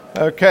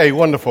Okay,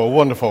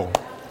 wonderful.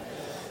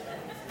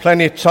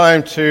 Plenty of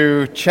time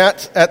to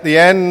chat at the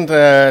end,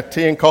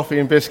 tea and coffee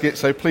and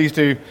biscuits, so please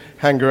do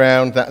hang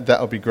around,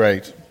 that'll be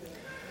great.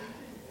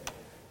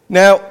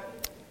 Now,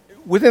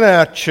 within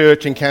our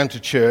church, Encounter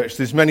Church,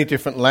 there's many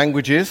different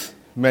languages,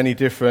 many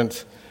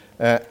different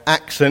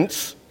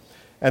accents,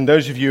 and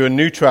those of you who are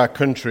new to our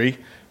country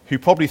who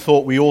probably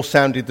thought we all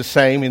sounded the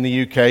same in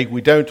the UK, we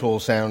don't all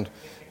sound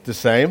the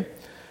same.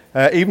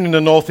 Even in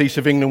the northeast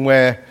of England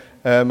where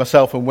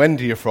myself and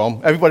Wendy are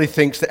from, everybody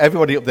thinks that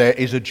everybody up there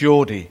is a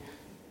Geordie.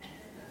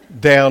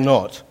 They are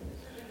not.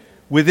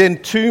 Within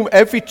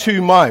every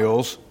 2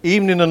 miles,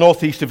 even in the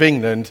northeast of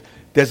England,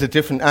 there's a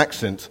different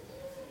accent.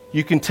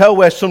 You can tell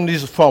where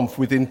somebody's from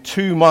within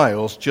 2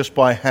 miles just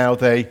by how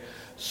they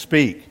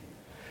speak.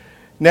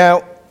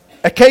 Now,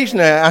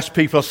 occasionally I ask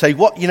people, I say,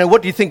 what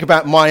do you think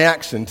about my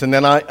accent? And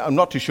then I'm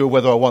not too sure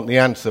whether I want the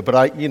answer,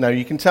 but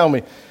you can tell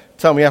me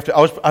after.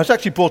 I was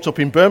actually brought up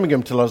in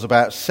Birmingham till I was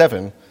about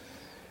 7.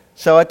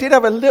 So I did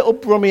have a little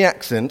Brummie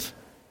accent,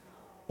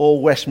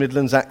 or West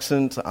Midlands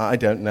accent, I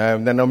don't know.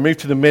 And then I moved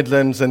to the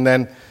Midlands, and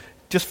then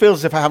just feels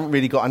as if I haven't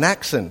really got an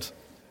accent.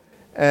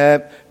 Now,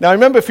 I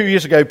remember a few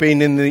years ago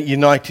being in the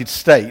United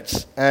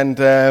States, and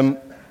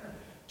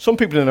some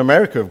people in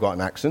America have got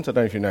an accent. I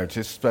don't know if you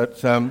noticed, but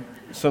some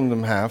of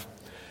them have.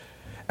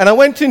 And I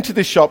went into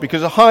this shop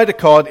because I hired a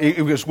car.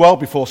 It was well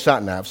before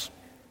sat-navs,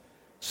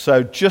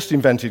 so just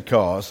invented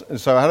cars. And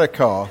so I had a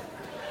car.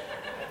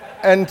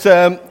 And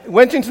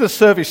went into the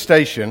service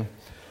station,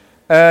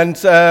 and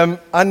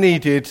I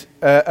needed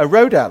a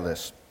road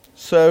atlas.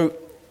 So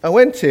I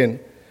went in,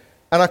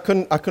 and I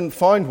couldn't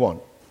find one.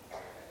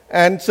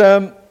 And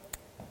so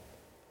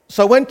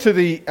I went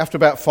after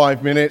about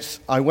 5 minutes,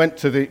 I went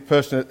to the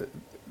person,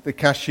 the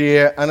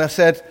cashier, and I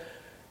said,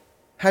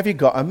 "Have you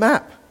got a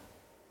map?"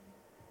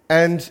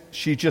 And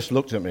she just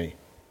looked at me.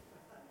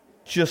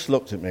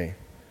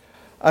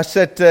 I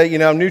said,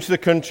 I'm new to the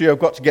country, I've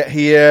got to get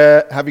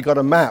here, have you got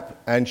a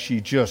map? And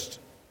she just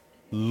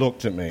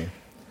looked at me.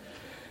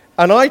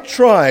 And I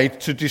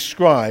tried to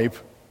describe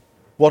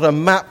what a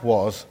map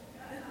was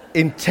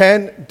in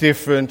 10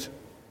 different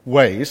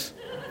ways.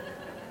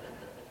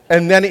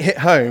 And then it hit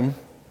home.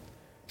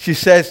 She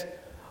says,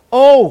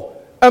 "Oh,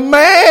 a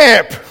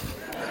map!"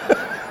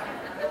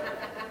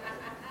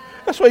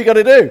 That's what you got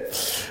to do.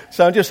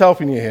 So I'm just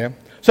helping you here.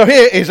 So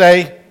here is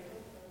a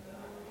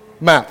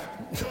map.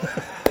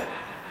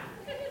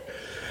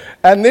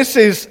 And this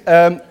is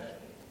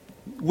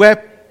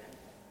where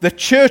the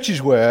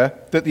churches were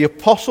that the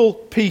Apostle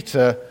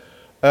Peter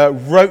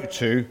wrote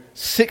to,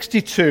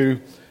 62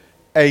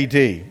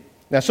 AD.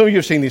 Now, some of you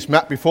have seen this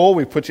map before.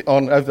 We've put it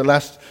on over the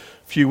last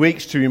few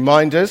weeks to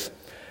remind us.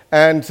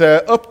 And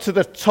up to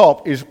the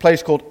top is a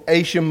place called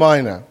Asia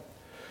Minor,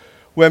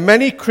 where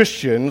many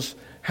Christians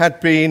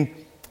had been...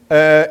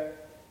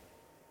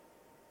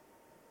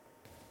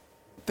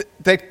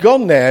 They'd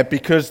gone there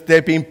because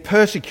they'd been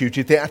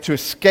persecuted. They had to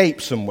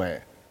escape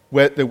somewhere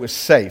where they were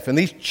safe. And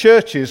these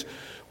churches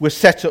were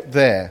set up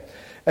there.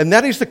 And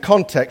that is the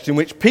context in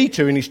which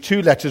Peter, in his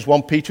 2 letters,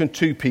 1 Peter and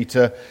 2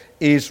 Peter,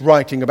 is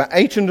writing about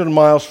 800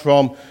 miles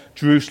from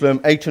Jerusalem,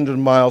 800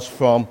 miles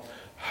from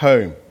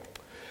home.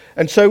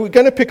 And so we're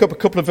going to pick up a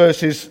couple of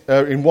verses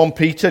in 1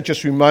 Peter,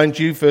 just to remind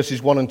you,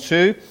 verses 1 and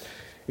 2.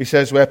 He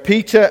says, "Where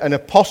Peter, an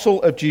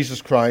apostle of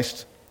Jesus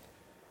Christ,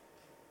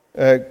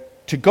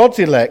 to God's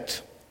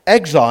elect,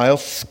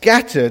 exiles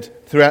scattered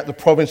throughout the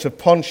province of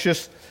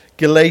Pontus,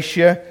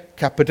 Galatia,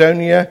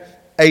 Cappadocia,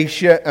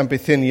 Asia, and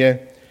Bithynia,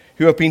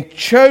 who have been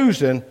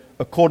chosen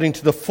according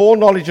to the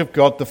foreknowledge of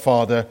God the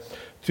Father,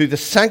 through the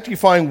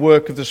sanctifying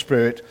work of the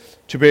Spirit,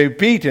 to be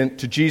obedient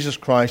to Jesus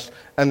Christ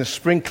and the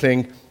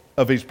sprinkling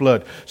of his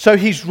blood." So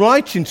he's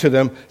writing to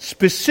them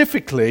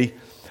specifically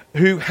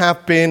who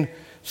have been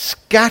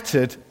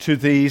scattered to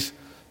these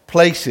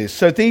places.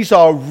 So these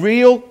are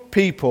real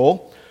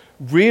people,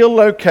 real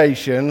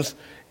locations,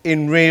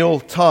 in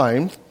real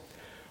time.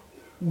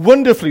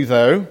 Wonderfully,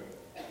 though,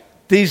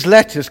 these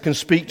letters can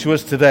speak to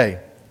us today.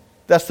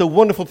 That's the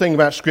wonderful thing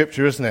about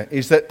Scripture, isn't it?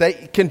 Is that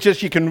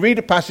you can read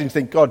a passage and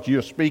think, God,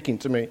 you're speaking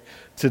to me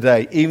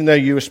today, even though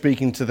you were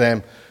speaking to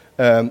them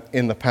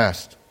in the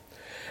past.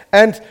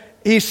 And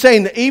he's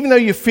saying that even though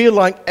you feel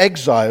like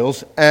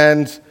exiles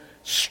and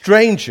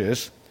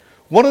strangers,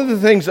 one of the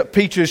things that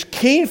Peter is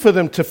keen for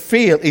them to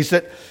feel is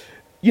that,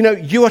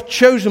 you are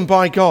chosen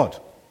by God.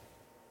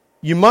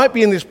 You might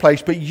be in this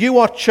place, but you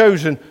are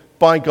chosen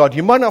by God.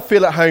 You might not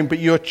feel at home, but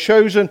you are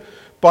chosen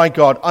by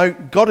God.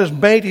 God has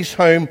made his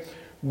home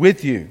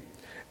with you.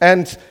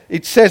 And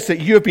it says that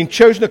you have been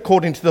chosen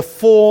according to the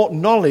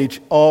foreknowledge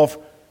of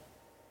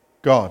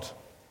God.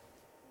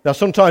 Now,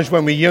 sometimes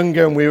when we're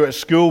younger and we're at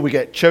school, we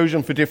get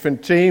chosen for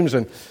different teams,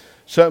 and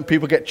certain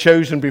people get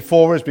chosen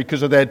before us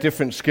because of their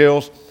different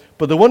skills.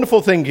 But the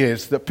wonderful thing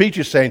is that Peter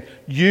is saying,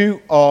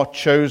 you are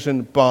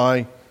chosen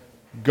by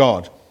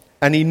God.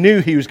 And he knew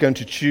he was going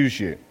to choose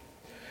you.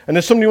 And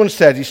as somebody once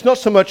said, it's not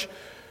so much,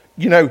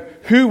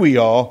 who we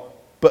are,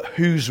 but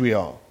whose we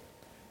are.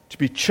 To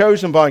be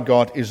chosen by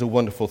God is a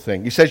wonderful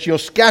thing. He says you're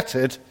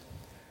scattered,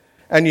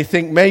 and you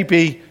think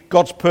maybe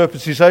God's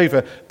purpose is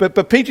over.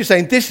 But Peter's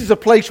saying this is a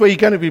place where you're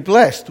going to be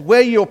blessed.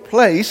 Where you're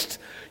placed,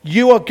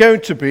 you are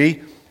going to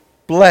be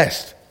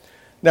blessed.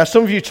 Now,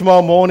 some of you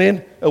tomorrow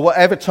morning, at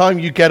whatever time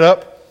you get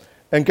up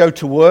and go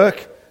to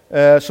work,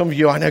 some of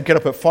you I know get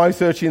up at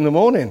 5:30 in the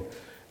morning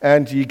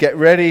and you get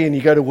ready and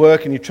you go to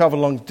work and you travel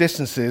long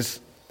distances.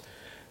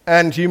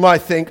 And you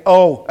might think,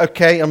 oh,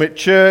 okay, I'm at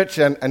church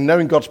and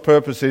knowing God's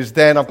purposes,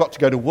 then I've got to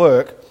go to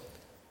work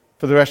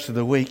for the rest of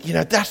the week. You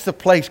know, that's the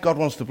place God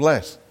wants to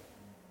bless.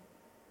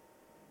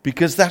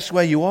 Because that's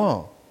where you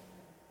are.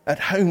 At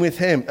home with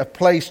him, a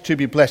place to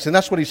be blessed. And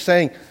that's what he's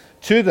saying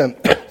to them.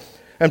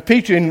 And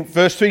Peter in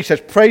verse 3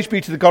 says, praise be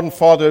to the God and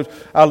Father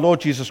of our Lord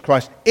Jesus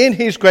Christ. In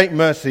his great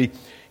mercy,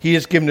 he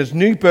has given us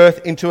new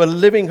birth into a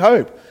living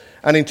hope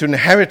and into an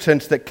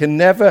inheritance that can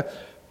never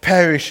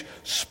perish,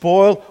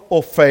 spoil,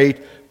 or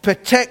fade,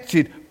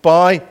 protected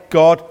by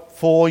God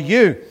for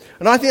you.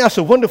 And I think that's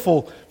a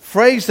wonderful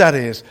phrase that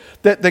is,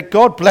 that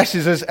God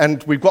blesses us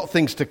and we've got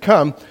things to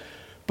come.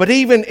 But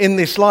even in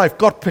this life,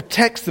 God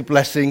protects the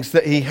blessings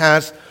that he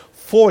has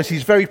for us.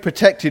 He's very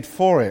protected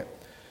for it.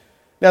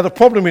 Now, the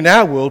problem in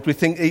our world, we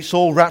think it's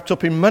all wrapped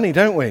up in money,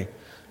 don't we?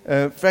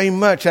 Very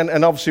much.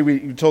 And obviously,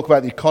 we talk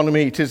about the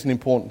economy. It is an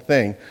important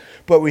thing.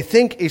 But we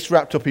think it's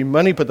wrapped up in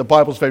money. But the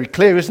Bible's very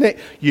clear, isn't it?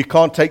 You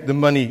can't take the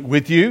money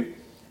with you.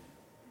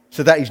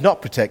 So that is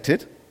not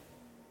protected.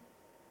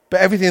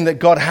 But everything that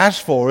God has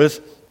for us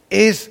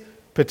is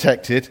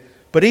protected.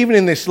 But even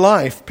in this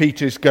life,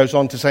 Peter goes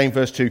on to say in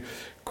verse 2,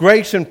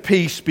 grace and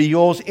peace be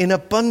yours in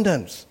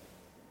abundance.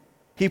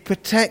 He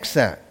protects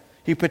that.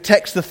 He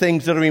protects the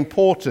things that are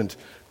important,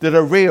 that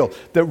are real,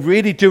 that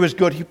really do us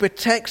good. He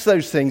protects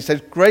those things.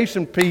 Says grace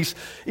and peace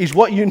is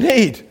what you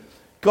need.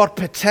 God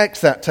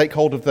protects that. Take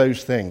hold of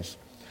those things.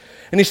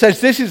 And he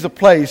says this is the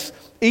place,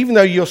 even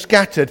though you're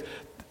scattered,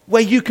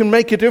 where you can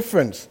make a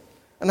difference.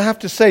 And I have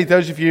to say,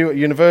 those of you at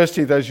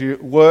university, those of you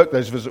at work,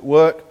 those of us at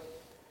work,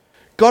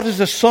 God has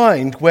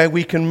assigned where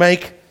we can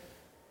make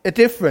a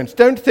difference.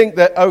 Don't think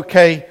that,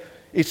 okay,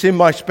 it's in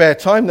my spare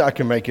time that I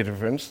can make a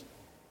difference.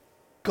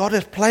 God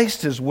has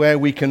placed us where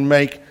we can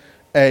make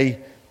a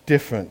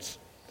difference.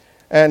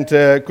 And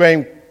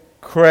Graham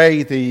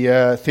Cray,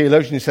 the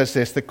theologian, says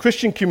this, the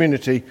Christian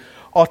community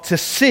are to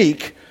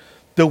seek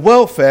the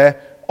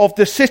welfare of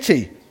the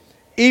city,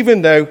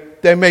 even though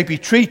they may be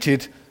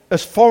treated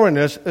as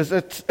foreigners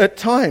at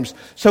times.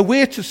 So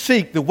we're to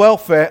seek the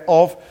welfare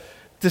of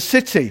the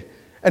city.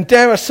 And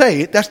dare I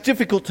say it, that's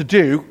difficult to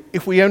do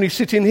if we only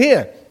sit in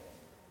here.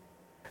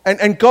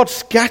 And God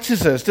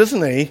scatters us,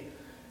 doesn't he?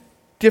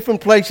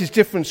 Different places,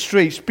 different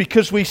streets,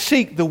 because we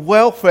seek the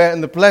welfare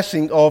and the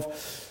blessing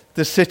of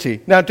the city.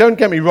 Now, don't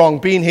get me wrong,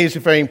 being here is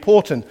very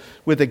important.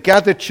 We're the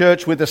gathered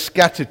church, we're the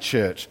scattered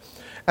church.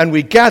 And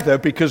we gather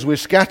because we're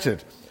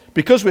scattered.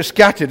 Because we're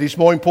scattered, it's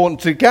more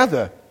important to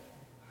gather.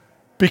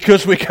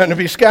 Because we're going to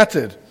be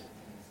scattered.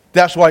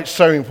 That's why it's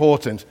so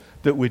important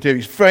that we do.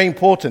 It's very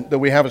important that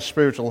we have a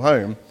spiritual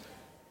home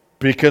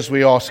because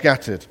we are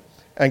scattered.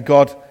 And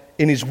God,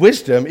 in his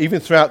wisdom, even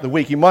throughout the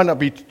week, he might not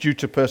be due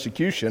to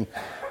persecution,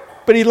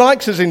 but he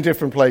likes us in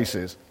different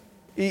places.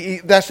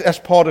 That's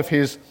part of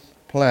his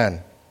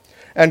plan.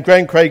 And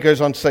Graham Craig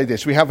goes on to say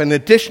this, we have an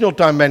additional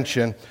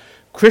dimension.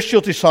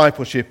 Christian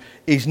discipleship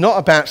is not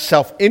about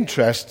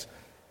self-interest,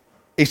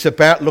 it's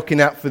about looking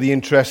out for the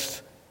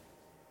interests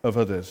of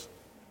others.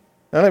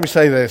 Now let me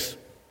say this.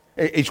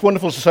 It's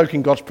wonderful to soak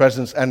in God's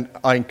presence, and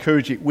I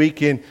encourage it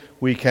week in,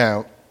 week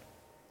out.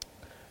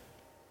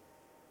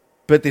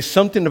 But there's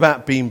something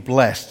about being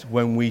blessed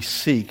when we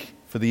seek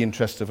for the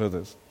interest of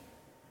others.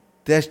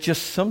 There's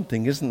just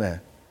something, isn't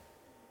there?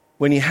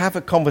 When you have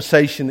a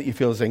conversation that you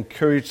feel has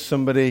encouraged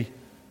somebody,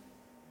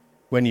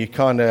 when you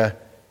kind of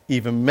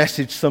even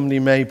message somebody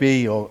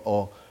maybe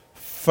or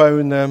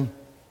phone them,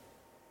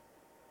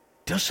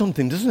 it does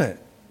something, doesn't it?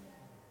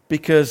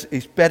 Because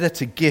it's better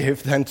to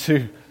give than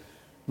to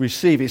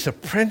receive. It's a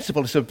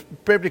principle, it's a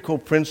biblical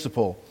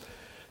principle.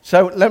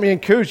 So let me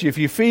encourage you, if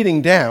you're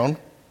feeling down,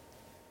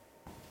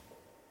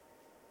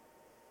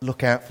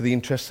 look out for the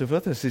interests of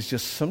others. There's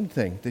just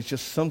something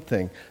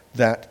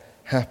that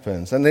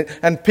happens.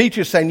 And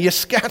Peter is saying, you're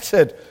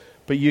scattered,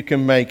 but you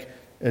can make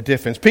a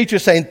difference. Peter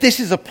is saying, this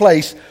is a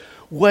place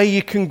where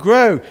you can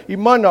grow. You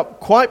might not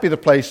quite be the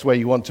place where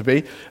you want to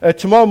be.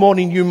 Tomorrow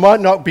morning, you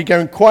might not be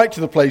going quite to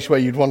the place where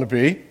you'd want to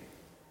be,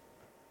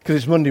 because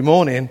it's Monday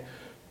morning.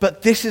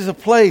 But this is a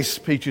place,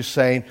 Peter is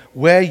saying,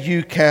 where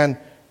you can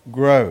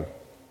grow.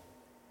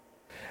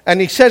 And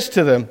he says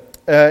to them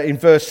in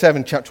verse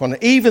 7, chapter 1,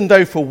 even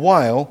though for a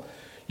while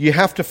you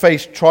have to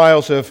face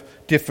trials of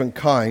different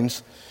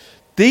kinds,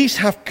 these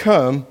have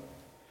come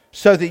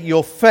so that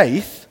your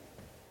faith,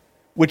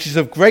 which is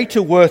of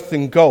greater worth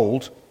than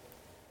gold,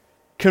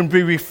 can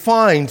be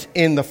refined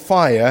in the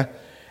fire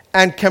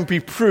and can be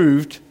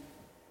proved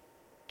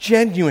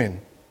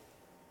genuine.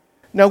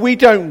 Now, we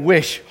don't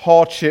wish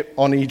hardship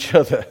on each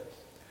other.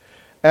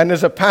 And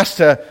as a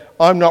pastor,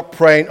 I'm not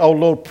praying, oh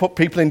Lord, put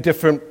people in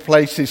different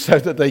places so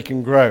that they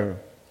can grow.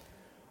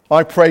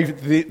 I pray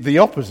the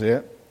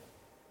opposite.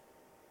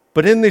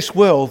 But in this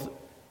world,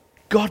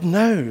 God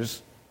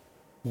knows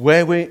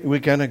where we're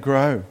going to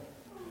grow.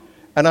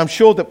 And I'm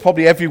sure that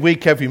probably every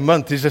week, every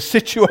month is a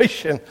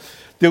situation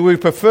that we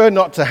prefer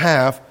not to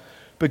have,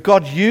 but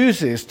God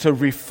uses to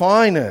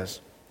refine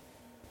us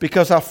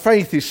because our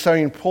faith is so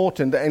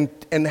important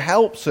and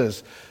helps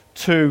us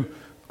to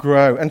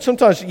grow. And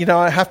sometimes,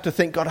 I have to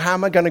think, God, how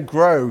am I going to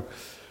grow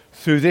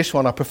through this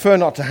one? I prefer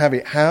not to have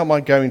it. How am I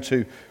going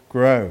to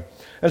grow?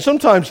 And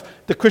sometimes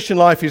the Christian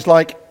life is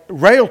like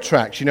rail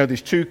tracks.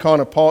 There's two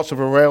kind of parts of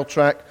a rail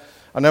track.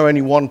 I know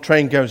only one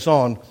train goes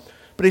on.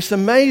 But it's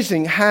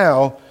amazing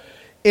how,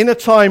 in a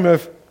time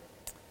of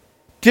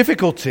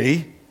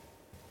difficulty,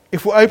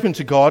 if we're open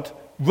to God,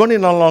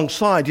 running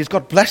alongside, He's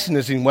God blessing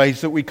us in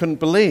ways that we couldn't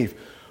believe.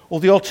 Or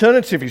the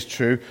alternative is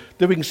true,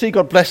 that we can see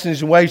God blessing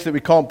us in ways that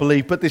we can't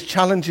believe, but there's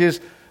challenges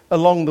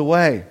along the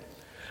way.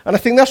 And I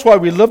think that's why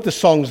we love the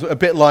songs a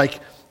bit like,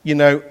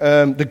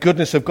 the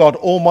goodness of God.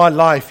 All my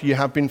life you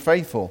have been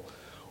faithful.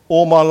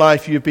 All my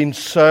life you've been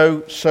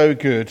so, so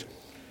good.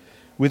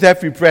 With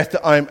every breath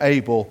that I'm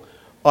able,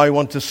 I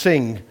want to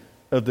sing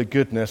of the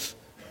goodness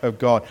of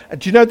God.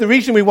 And do you know the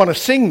reason we want to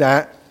sing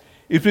that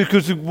is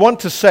because we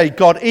want to say,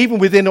 God, even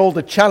within all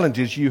the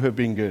challenges, you have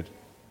been good.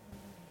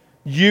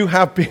 You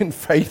have been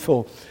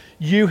faithful.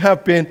 You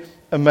have been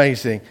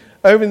amazing.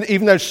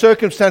 Even those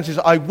circumstances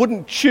I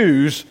wouldn't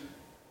choose,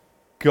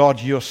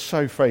 God, you're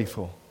so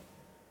faithful.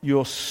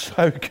 You're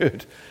so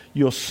good.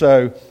 You're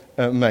so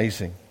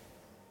amazing.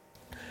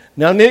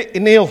 Now,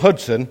 Neil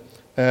Hudson,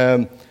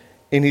 in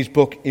his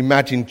book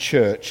Imagine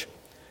Church,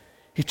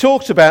 he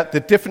talks about the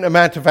different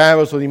amount of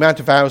hours or the amount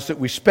of hours that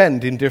we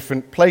spend in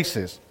different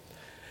places.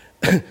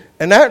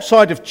 And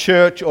outside of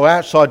church or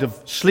outside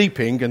of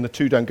sleeping, and the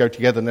two don't go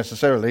together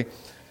necessarily,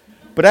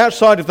 but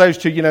outside of those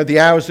two, the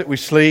hours that we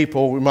sleep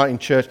or we might in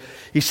church,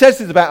 he says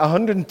there's about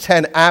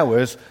 110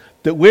 hours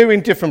that we're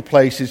in different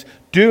places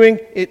doing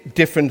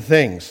different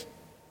things.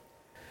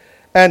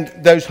 And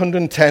those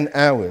 110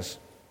 hours.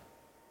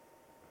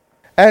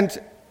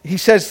 And he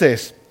says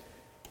this,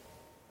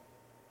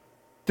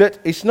 that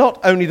it's not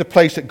only the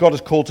place that God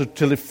has called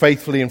to live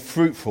faithfully and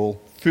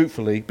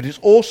fruitfully, but it's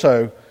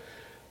also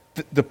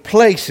the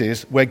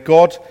places where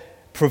God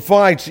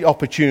provides the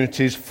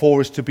opportunities for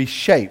us to be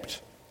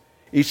shaped.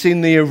 It's in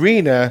the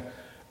arena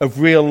of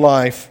real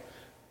life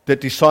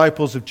that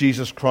disciples of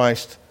Jesus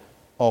Christ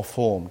are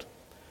formed.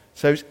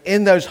 So it's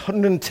in those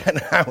 110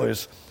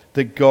 hours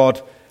that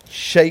God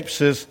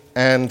shapes us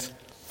and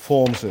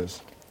forms us.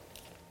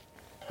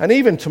 And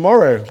even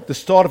tomorrow, the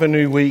start of a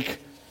new week,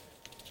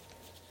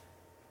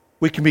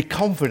 we can be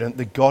confident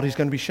that God is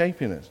going to be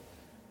shaping us,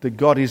 that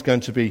God is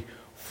going to be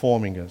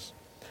forming us.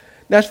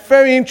 Now, it's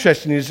very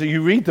interesting as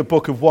you read the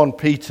book of 1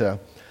 Peter,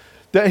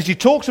 that as he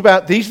talks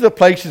about these are the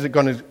places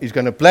that He's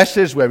going to bless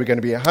us, where we're going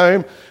to be at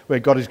home, where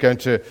God is going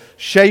to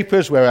shape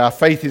us, where our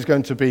faith is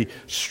going to be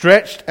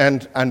stretched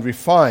and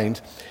refined,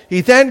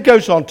 he then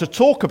goes on to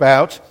talk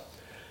about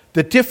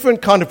the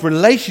different kind of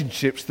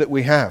relationships that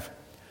we have.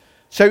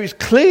 So it's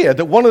clear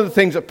that one of the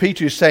things that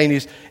Peter is saying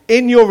is,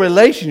 in your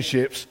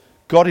relationships,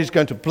 God is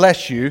going to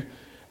bless you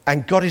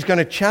and God is going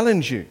to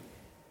challenge you.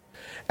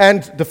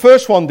 And the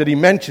first one that he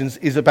mentions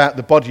is about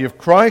the body of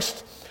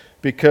Christ,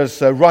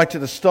 because right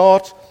at the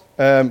start,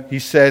 he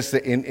says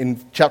that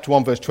in chapter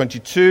 1, verse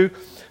 22,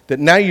 that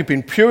now you've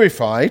been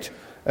purified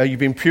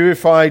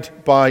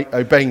by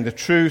obeying the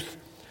truth,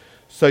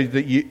 so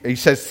that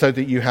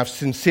you have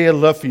sincere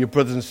love for your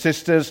brothers and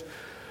sisters.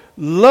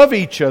 Love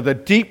each other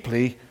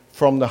deeply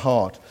from the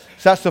heart.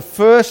 So that's the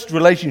first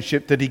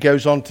relationship that he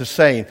goes on to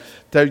saying,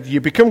 that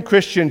you become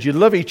Christians, you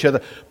love each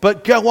other,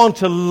 but go on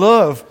to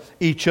love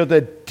each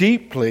other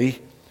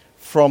deeply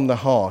from the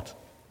heart.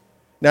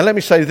 Now let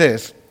me say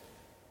this,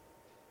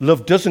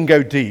 love doesn't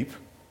go deep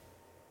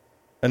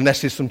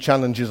unless there's some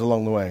challenges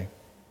along the way.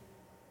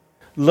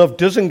 Love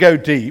doesn't go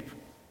deep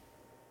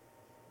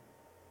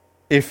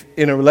if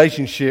in a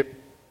relationship,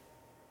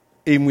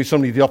 even with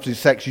somebody of the opposite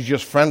sex, you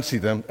just fancy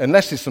them,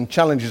 unless there's some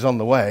challenges on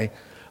the way,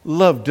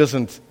 love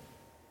doesn't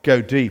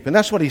go deep. And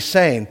that's what he's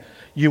saying.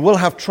 You will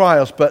have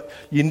trials, but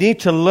you need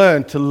to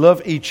learn to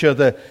love each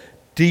other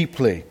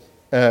deeply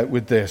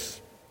with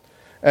this.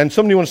 And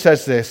somebody once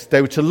says this,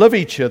 they were to love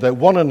each other,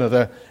 one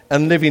another,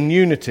 and live in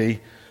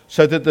unity,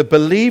 so that the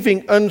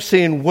believing,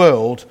 unseen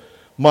world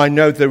might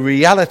know the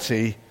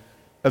reality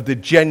of the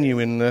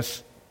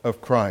genuineness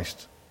of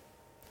Christ.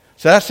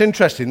 So that's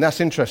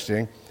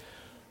interesting,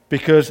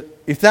 because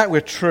if that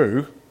were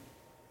true,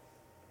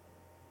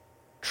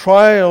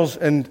 trials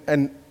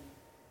and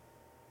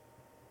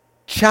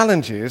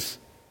challenges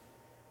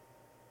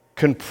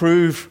can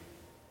prove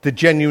the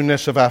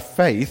genuineness of our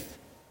faith.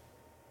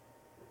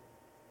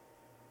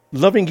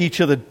 Loving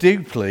each other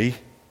deeply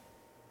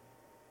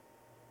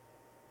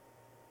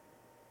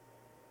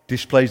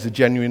displays the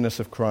genuineness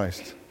of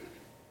Christ.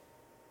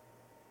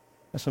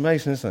 That's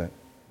amazing, isn't it?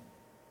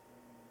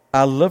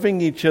 Our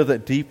loving each other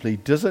deeply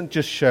doesn't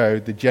just show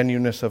the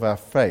genuineness of our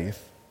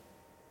faith,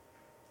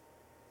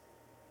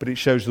 but it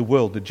shows the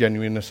world the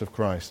genuineness of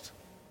Christ.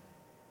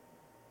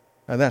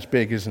 And that's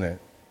big, isn't it?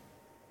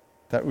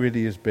 That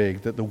really is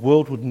big, that the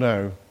world would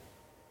know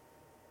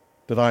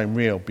that I am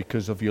real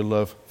because of your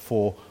love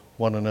for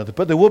one another.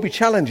 But there will be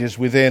challenges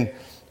within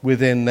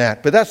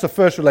that. But that's the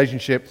first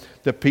relationship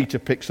that Peter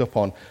picks up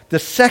on. The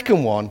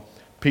second one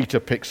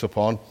Peter picks up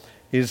on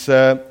is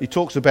he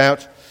talks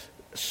about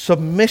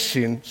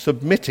submitting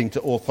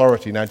to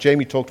authority. Now,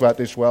 Jamie talked about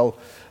this well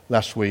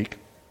last week.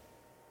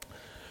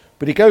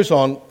 But he goes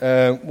on,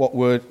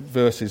 what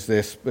verse is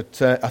this?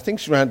 But I think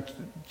it's around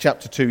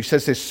chapter 2. He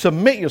says this,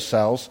 submit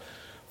yourselves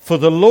for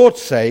the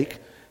Lord's sake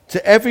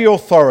to every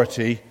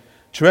authority,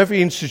 to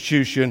every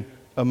institution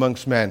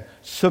amongst men.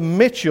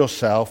 Submit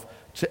yourself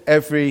to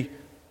every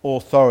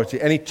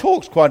authority. And he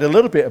talks quite a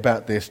little bit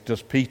about this,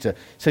 does Peter. He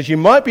says you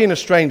might be in a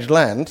strange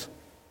land,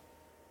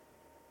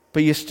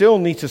 but you still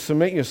need to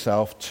submit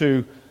yourself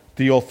to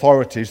the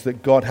authorities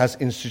that God has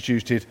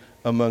instituted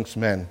amongst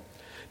men.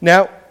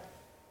 Now,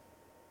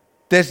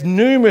 there's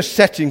numerous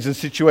settings and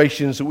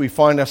situations that we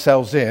find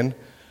ourselves in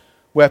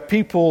where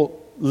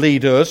people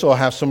lead us or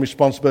have some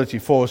responsibility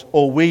for us,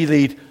 or we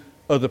lead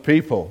other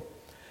people.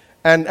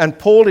 And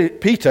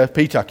Peter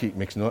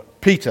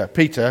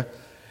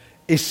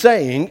is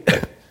saying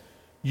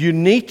you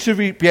need to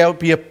be able to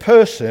be a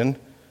person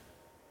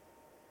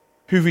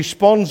who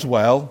responds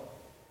well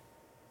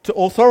to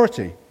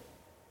authority.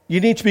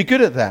 You need to be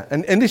good at that.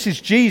 And this is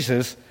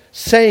Jesus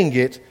saying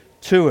it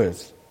to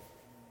us.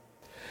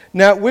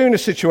 Now, we're in a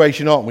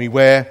situation, aren't we,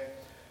 where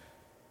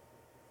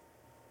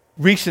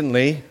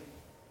recently,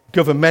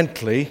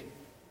 governmentally,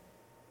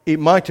 it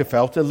might have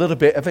felt a little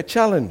bit of a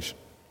challenge.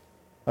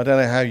 I don't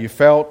know how you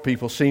felt.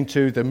 People seem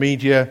to. The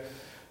media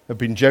have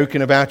been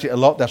joking about it a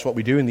lot. That's what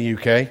we do in the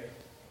UK.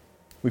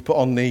 We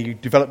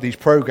develop these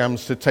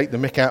programs to take the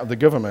mick out of the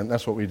government.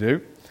 That's what we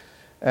do.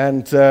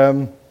 And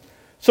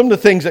some of the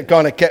things that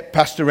kind of get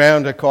passed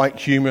around are quite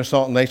humorous,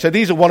 aren't they? So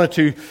these are one or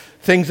two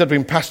things that have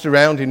been passed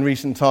around in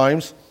recent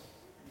times.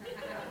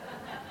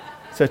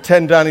 So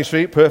 10 Downing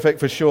Street, perfect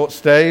for short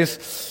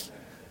stays.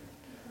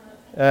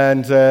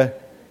 And the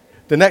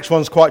next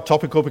one's quite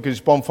topical because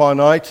it's bonfire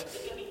night.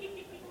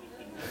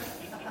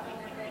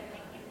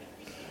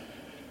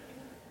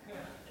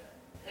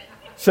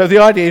 So the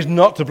idea is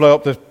not to blow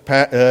up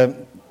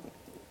the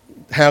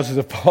Houses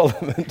of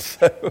Parliament.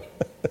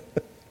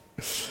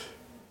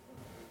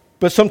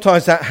 But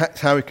sometimes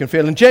that's how it can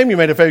feel. And Jamie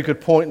made a very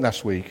good point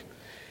last week.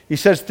 He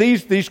says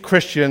these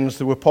Christians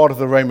that were part of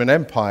the Roman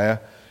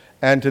Empire,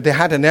 and they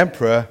had an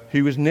emperor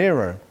who was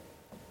Nero.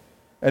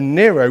 And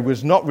Nero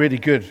was not really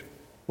good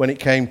when it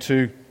came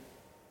to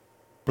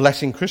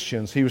blessing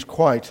Christians. He was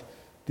quite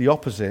the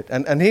opposite.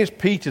 And here's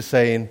Peter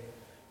saying,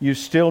 you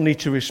still need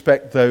to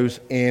respect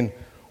those in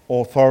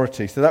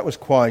authority. So that was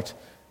quite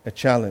a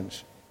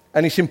challenge.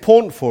 And it's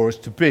important for us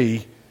to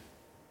be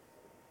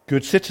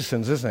good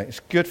citizens, isn't it?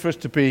 It's good for us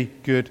to be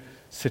good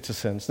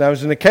citizens. Now,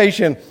 there's an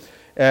occasion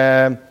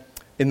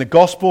in the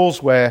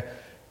Gospels where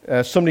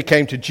somebody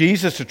came to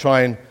Jesus to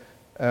try and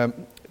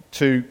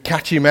to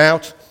catch him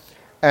out,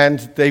 and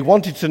they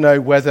wanted to know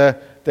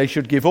whether they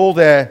should give all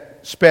their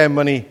spare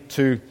money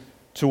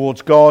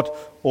towards God,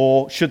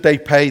 or should they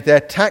pay their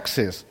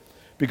taxes,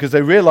 because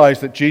they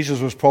realized that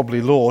Jesus was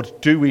probably Lord.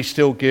 Do we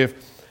still give?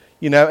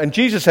 And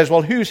Jesus says,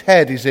 well, whose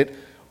head is it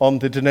on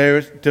the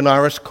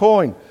denarius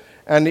coin?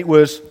 And it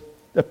was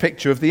a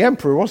picture of the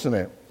emperor, wasn't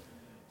it?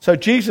 So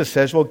Jesus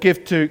says, well,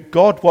 give to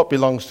God what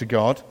belongs to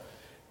God,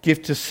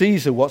 give to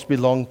Caesar what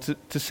belongs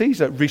to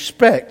Caesar.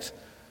 Respect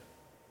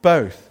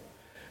both.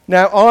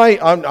 Now,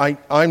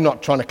 I'm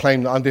not trying to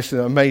claim that I'm this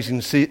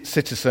amazing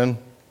citizen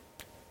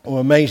or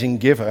amazing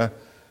giver,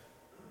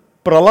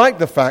 but I like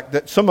the fact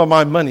that some of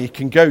my money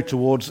can go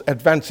towards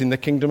advancing the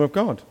kingdom of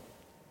God.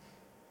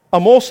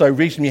 I'm also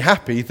reasonably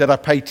happy that I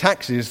pay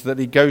taxes, that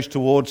it goes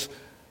towards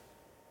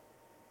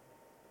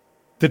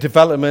the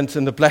development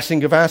and the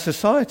blessing of our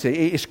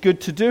society. It's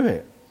good to do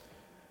it.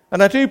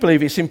 And I do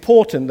believe it's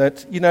important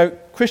that,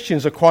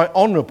 Christians are quite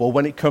honourable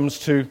when it comes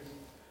to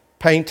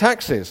paying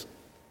taxes.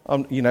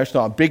 It's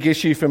not a big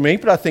issue for me,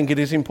 but I think it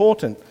is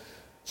important.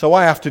 So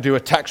I have to do a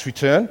tax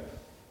return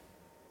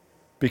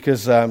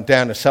because I'm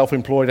down to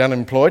self-employed,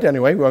 unemployed.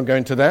 Anyway, we won't go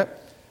into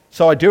that.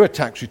 So I do a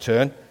tax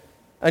return,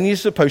 and you're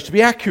supposed to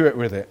be accurate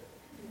with it.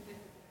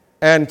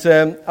 And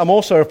I'm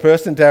also a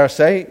person, dare I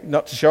say,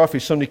 not to show off,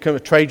 if a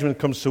tradesman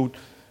comes to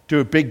do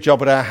a big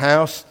job at our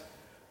house,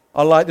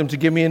 I like them to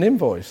give me an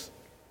invoice.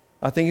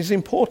 I think it's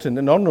important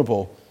and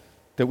honourable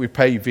that we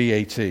pay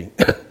VAT.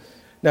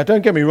 Now,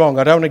 don't get me wrong,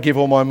 I don't want to give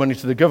all my money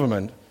to the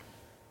government.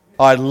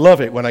 I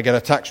love it when I get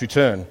a tax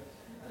return.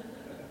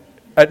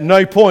 At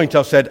no point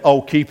I've said,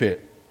 oh, keep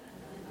it.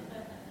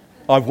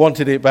 I've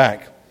wanted it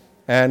back.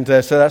 And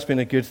so that's been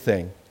a good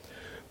thing.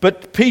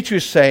 But Peter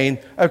is saying,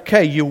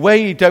 okay, where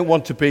you don't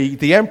want to be,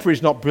 the emperor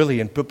is not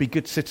brilliant, but be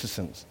good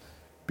citizens.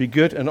 Be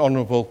good and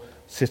honourable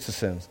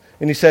citizens.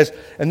 And he says,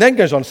 and then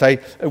goes on to say,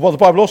 well, the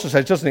Bible also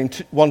says, doesn't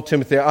it, in 1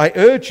 Timothy, I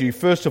urge you,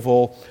 first of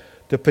all,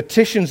 the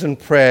petitions and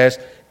prayers,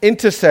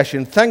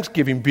 intercession,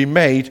 thanksgiving be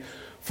made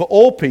for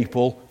all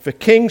people, for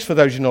kings, for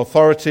those in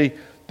authority,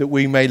 that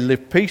we may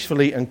live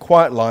peacefully and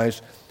quiet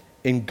lives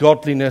in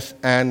godliness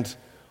and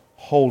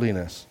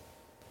holiness.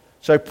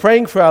 So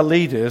praying for our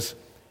leaders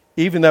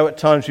even though at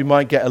times we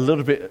might get a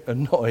little bit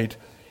annoyed,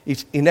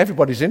 it's in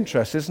everybody's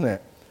interest, isn't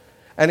it?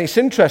 And it's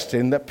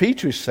interesting that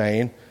Peter is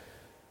saying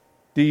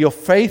that your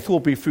faith will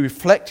be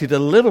reflected a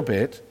little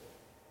bit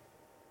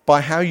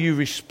by how you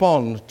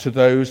respond to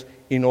those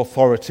in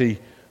authority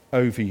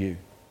over you.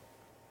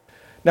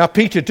 Now,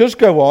 Peter does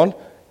go on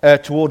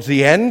towards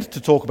the end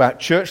to talk about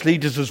church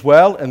leaders as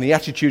well and the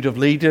attitude of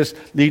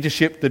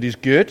leadership that is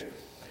good.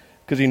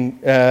 Because in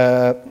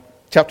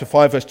chapter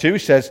 5, verse 2, he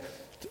says,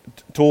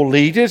 to all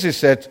leaders, he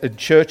said, in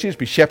churches,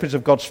 be shepherds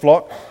of God's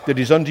flock that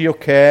is under your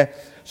care,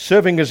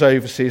 serving as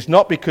overseers,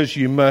 not because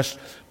you must,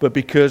 but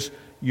because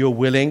you're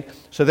willing.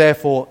 So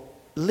therefore,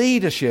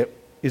 leadership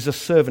is a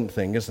servant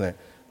thing, isn't it?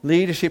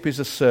 Leadership is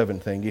a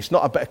servant thing. It's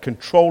not a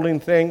controlling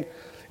thing.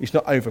 It's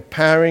not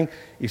overpowering.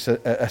 It's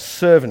a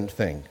servant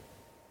thing.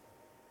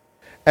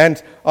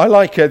 And I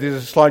like, there's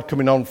a slide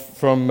coming on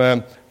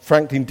from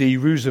Franklin D.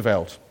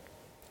 Roosevelt.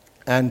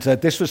 And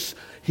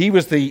he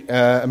was the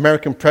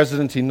American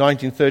president in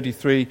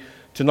 1933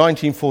 to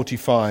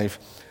 1945.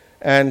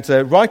 And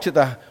right at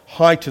the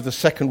height of the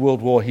Second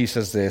World War, he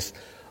says this,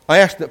 I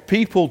ask that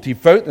people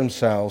devote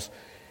themselves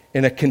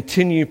in a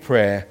continued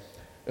prayer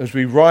as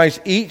we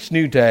rise each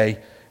new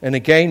day, and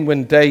again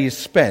when day is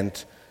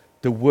spent,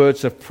 the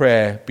words of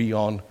prayer be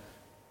on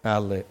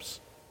our lips.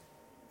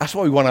 That's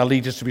what we want our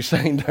leaders to be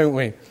saying, don't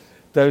we?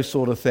 Those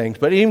sort of things.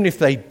 But even if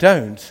they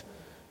don't,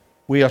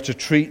 we are to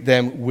treat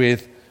them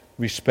with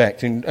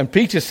respect. And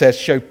Peter says,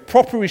 show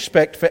proper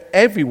respect for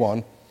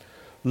everyone,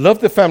 love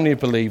the family of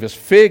believers,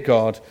 fear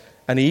God,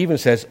 and he even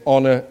says,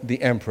 honor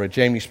the emperor.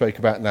 Jamie spoke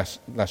about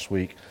last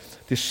week.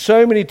 There's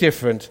so many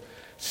different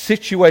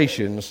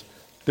situations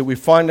that we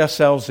find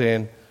ourselves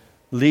in,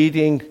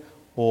 leading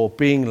or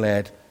being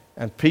led,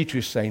 and Peter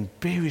is saying,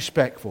 be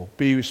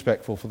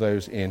respectful for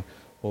those in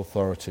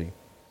authority.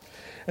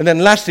 And then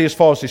lastly, as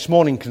far as this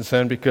morning is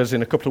concerned, because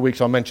in a couple of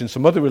weeks I'll mention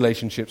some other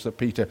relationships that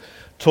Peter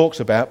talks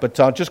about, but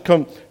I'll just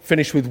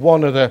finish with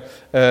one other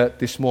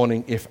this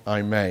morning, if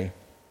I may.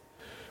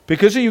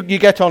 Because you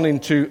get on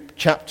into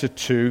chapter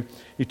 2,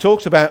 he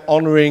talks about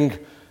honouring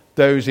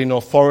those in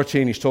authority,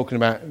 and he's talking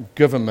about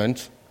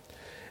government.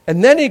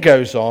 And then he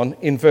goes on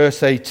in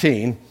verse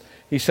 18,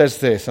 he says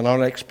this, and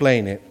I'll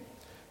explain it.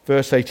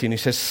 Verse 18, he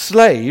says,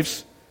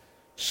 slaves,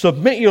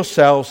 submit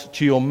yourselves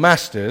to your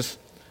masters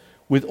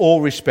with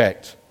all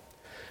respect.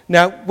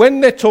 Now,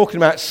 when they're talking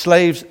about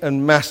slaves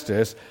and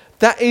masters,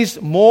 that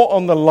is more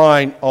on the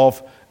line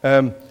of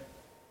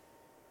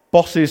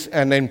bosses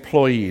and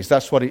employees.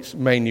 That's what it's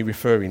mainly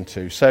referring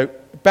to. So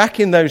back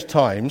in those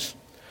times,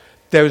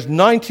 there was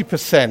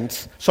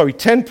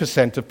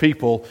 10% of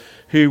people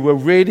who were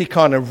really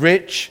kind of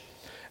rich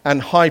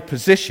and high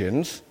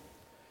positions.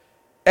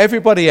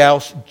 Everybody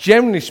else,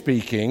 generally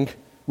speaking,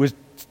 was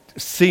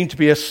seen to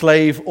be a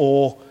slave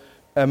or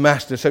a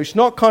master. So it's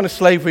not kind of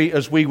slavery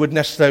as we would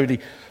necessarily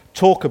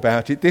talk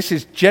about it. This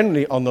is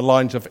generally on the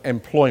lines of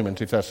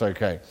employment, if that's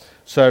okay.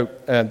 So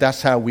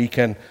that's how we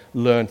can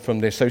learn from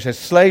this. So it says,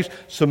 slaves,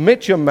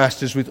 submit to your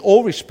masters with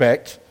all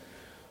respect,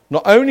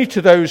 not only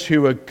to those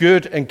who are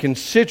good and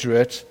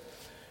considerate,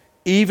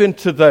 even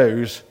to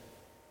those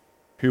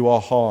who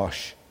are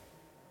harsh.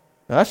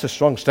 Now, that's a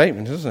strong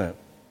statement, isn't it?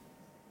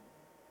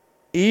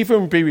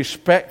 Even be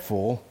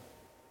respectful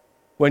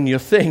when you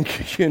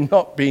think you're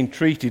not being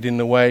treated in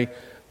the way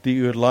that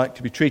you would like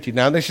to be treated.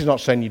 Now, this is not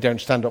saying you don't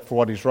stand up for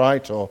what is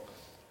right,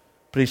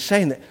 but he's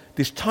saying that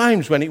there's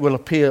times when it will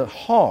appear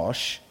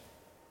harsh,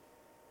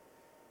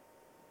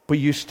 but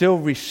you still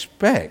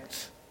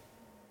respect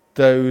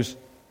those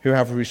who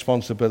have a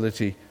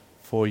responsibility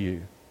for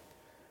you.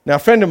 Now, a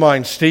friend of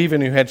mine,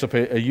 Stephen, who heads up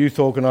a youth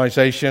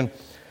organisation,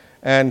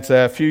 and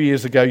a few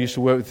years ago used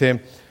to work with him,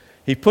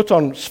 he put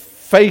on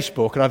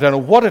Facebook, and I don't know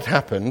what had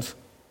happened,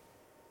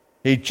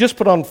 he just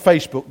put on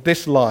Facebook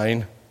this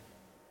line,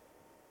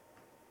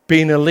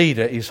 being a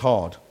leader is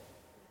hard.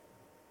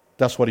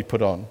 That's what he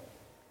put on.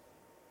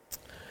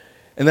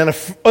 And then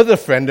other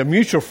friend, a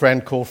mutual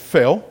friend called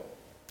Phil,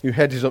 who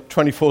heads up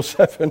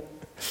 24/7,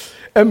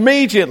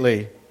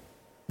 immediately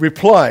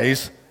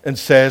replies and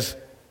says,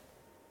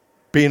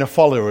 being a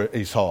follower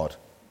is hard.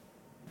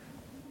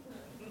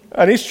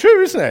 And it's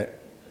true, isn't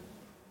it?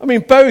 I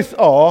mean, both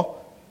are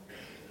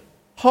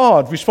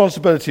hard.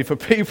 Responsibility for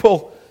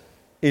people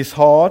is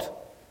hard.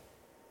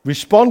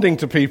 Responding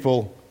to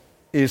people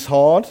is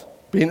hard.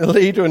 Being a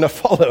leader and a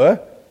follower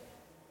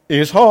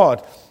is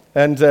hard.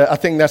 And I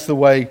think that's the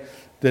way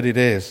that it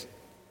is.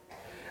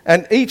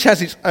 And each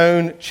has its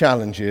own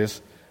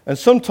challenges. And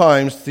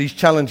sometimes these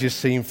challenges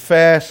seem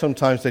fair,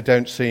 sometimes they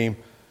don't seem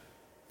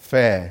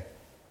fair.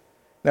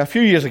 Now, a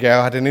few years ago,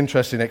 I had an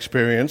interesting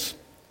experience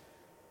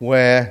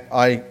where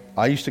I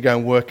used to go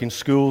and work in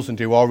schools and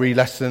do RE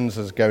lessons,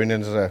 as going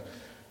in as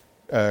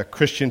a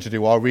Christian to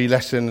do RE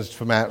lessons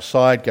from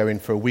outside, go in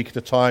for a week at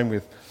a time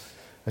with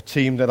a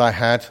team that I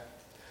had.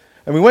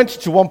 And we went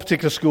to one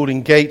particular school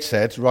in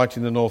Gateshead, right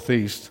in the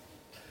northeast.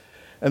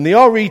 And the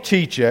RE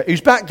teacher, it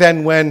was back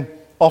then when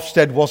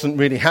Ofsted wasn't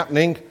really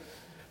happening,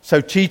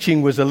 so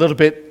teaching was a little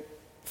bit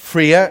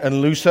freer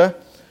and looser.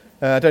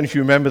 I don't know if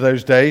you remember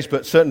those days,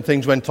 but certain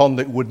things went on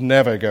that would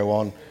never go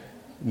on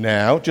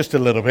now, just a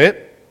little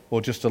bit,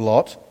 or just a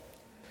lot.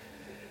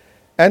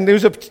 And there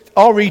was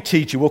a RE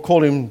teacher, we'll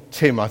call him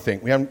Tim, I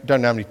think. Don't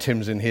know how many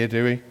Tims in here,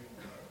 do we?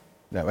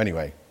 No,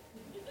 anyway.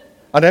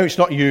 I know it's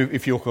not you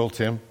if you're called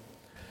Tim.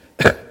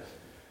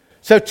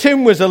 So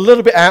Tim was a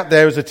little bit out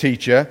there as a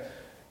teacher,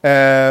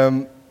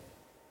 a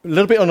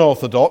little bit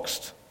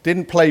unorthodox,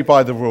 didn't play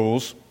by the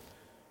rules,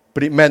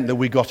 but it meant that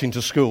we got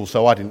into school,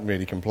 so I didn't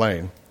really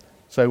complain.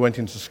 So I went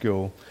into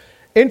school.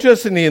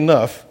 Interestingly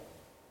enough,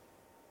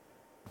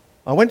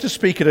 I went to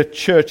speak at a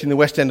church in the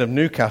West End of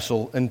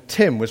Newcastle, and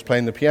Tim was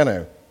playing the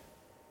piano,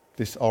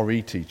 this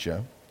RE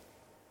teacher.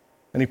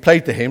 And he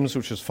played the hymns,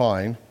 which was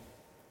fine.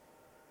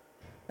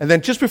 And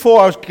then just before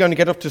I was going to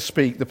get up to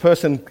speak, the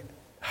person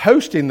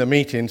hosting the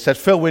meeting said,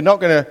 Phil, we're not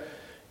going to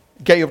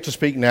get you up to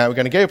speak now. We're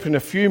going to get you up in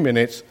a few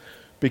minutes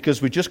because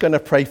we're just going to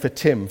pray for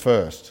Tim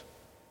first.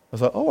 I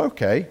was like, oh,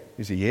 okay.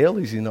 Is he ill?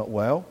 Is he not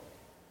well?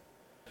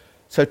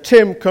 So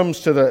Tim comes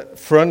to the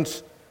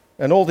front,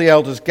 and all the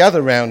elders gather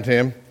around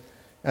him,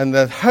 and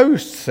the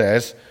host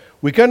says,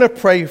 we're going to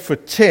pray for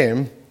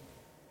Tim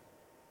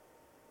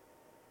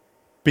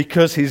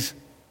because his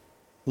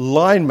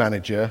line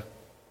manager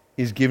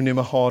is giving him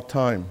a hard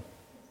time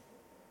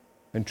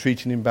and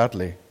treating him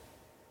badly.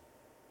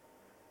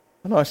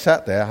 And I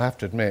sat there, I have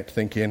to admit,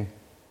 thinking,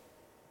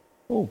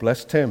 oh,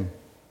 bless Tim.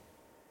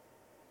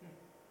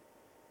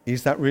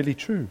 Is that really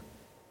true?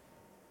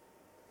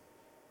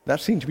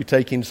 That seemed to be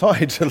taking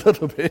sides a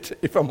little bit,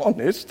 if I'm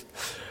honest.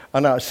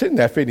 And I was sitting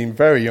there feeling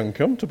very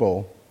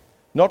uncomfortable.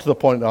 Not to the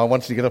point that I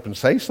wanted to get up and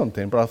say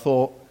something, but I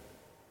thought,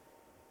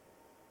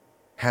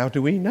 how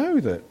do we know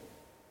that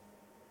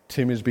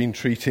Tim is being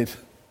treated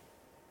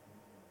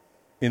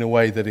in a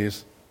way that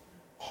is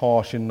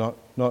harsh and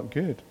not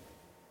good?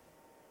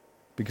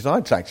 Because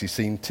I'd actually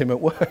seen Tim at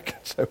work,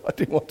 so we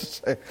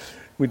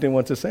didn't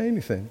want to say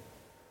anything.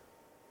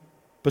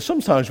 But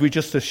sometimes we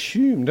just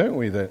assume, don't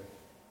we, that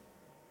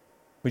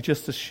we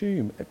just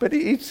assume. But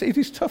it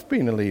is tough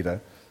being a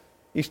leader.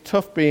 It's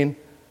tough being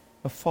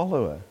a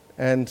follower.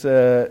 And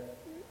the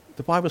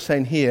Bible's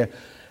saying here,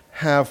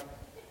 have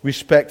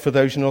respect for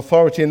those in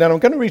authority. And then I'm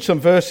going to read some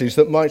verses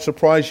that might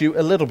surprise you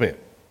a little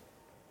bit.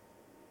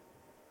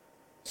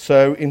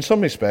 So in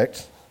some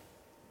respects,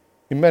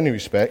 in many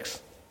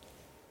respects,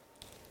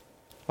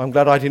 I'm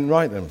glad I didn't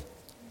write them,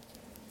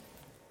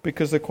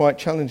 because they're quite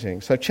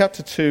challenging. So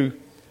chapter 2,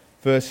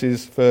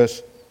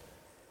 verse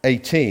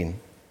 18.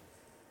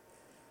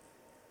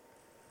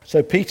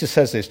 So Peter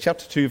says this,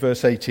 chapter 2,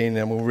 verse 18,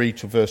 and we'll read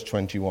to verse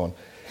 21.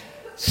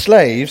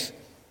 Slaves,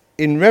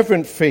 in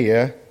reverent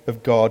fear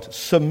of God,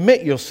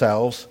 submit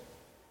yourselves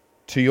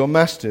to your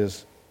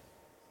masters,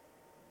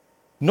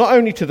 not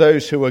only to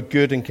those who are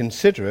good and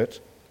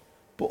considerate,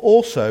 but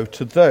also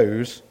to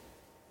those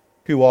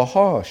who are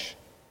harsh.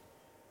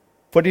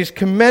 For it is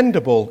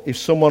commendable if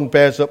someone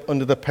bears up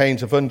under the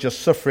pains of unjust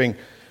suffering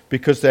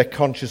because they're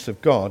conscious of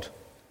God.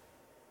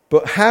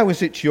 But how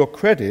is it to your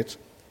credit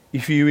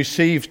if you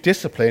receive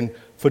discipline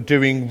for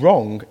doing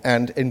wrong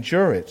and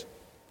endure it?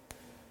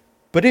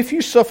 But if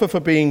you suffer for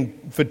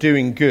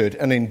doing good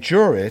and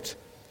endure it,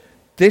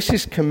 this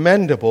is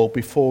commendable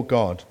before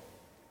God.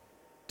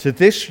 To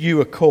this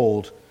you are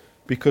called,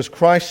 because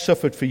Christ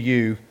suffered for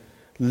you,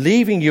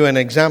 leaving you an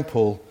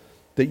example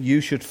that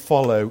you should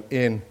follow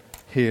in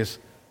his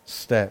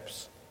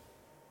steps.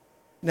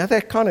 Now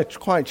they're kind of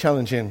quite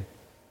challenging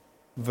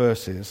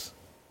verses.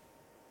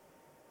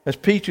 As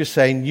Peter is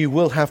saying, you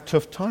will have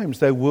tough times.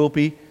 There will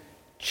be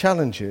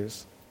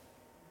challenges.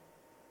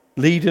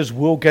 Leaders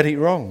will get it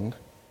wrong.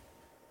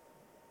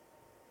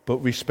 But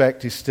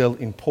respect is still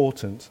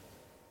important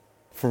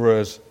for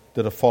us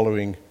that are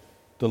following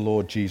the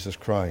Lord Jesus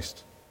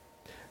Christ.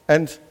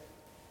 And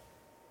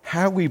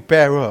how we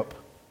bear up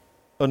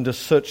under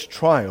such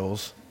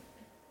trials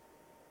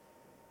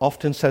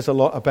often says a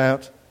lot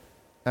about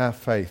our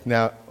faith.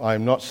 Now,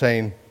 I'm not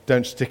saying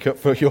don't stick up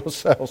for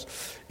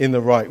yourselves in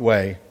the right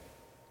way.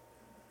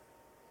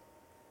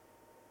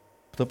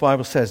 The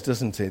Bible says,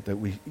 doesn't it, that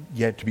we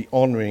yet to be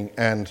honoring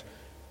and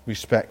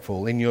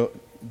respectful. In your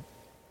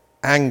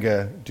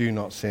anger, do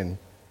not sin.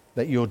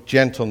 Let your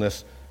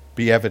gentleness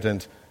be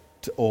evident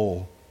to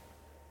all.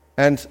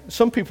 And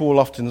some people will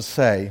often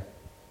say,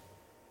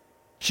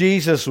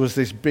 Jesus was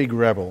this big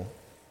rebel.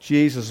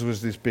 Jesus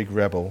was this big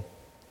rebel.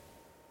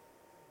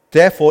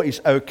 Therefore, it's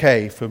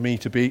okay for me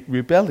to be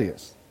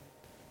rebellious.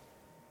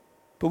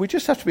 But we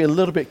just have to be a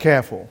little bit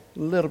careful.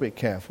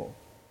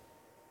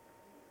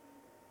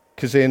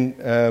 Because in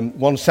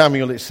 1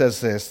 Samuel it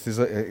says this, there's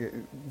a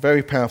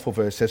very powerful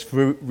verse. It says,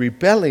 "For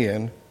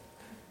rebellion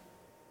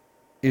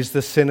is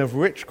the sin of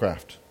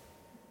witchcraft.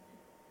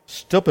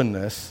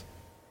 Stubbornness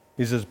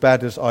is as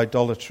bad as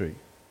idolatry."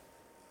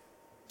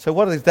 So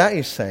what that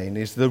is saying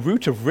is the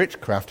root of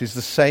witchcraft is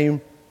the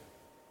same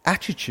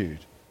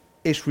attitude.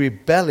 It's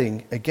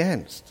rebelling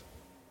against.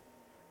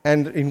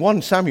 And in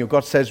 1 Samuel,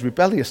 God says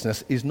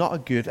rebelliousness is not a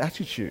good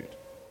attitude.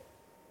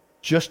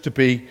 Just to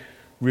be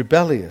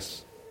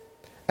rebellious.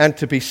 And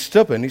to be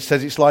stubborn, it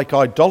says it's like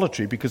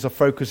idolatry because the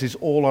focus is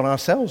all on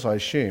ourselves, I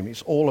assume.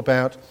 It's all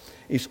about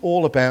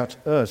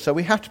us. So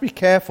we have to be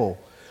careful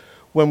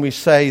when we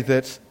say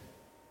that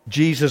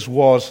Jesus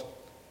was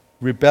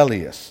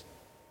rebellious,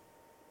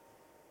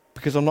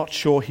 because I'm not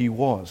sure he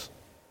was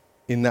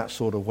in that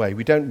sort of way.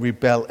 We don't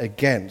rebel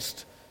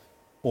against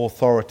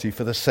authority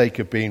for the sake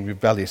of being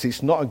rebellious.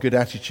 It's not a good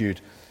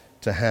attitude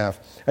to have.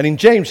 And in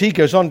James, he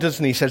goes on,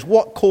 doesn't he? He says,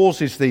 what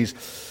causes these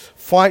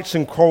fights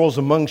and quarrels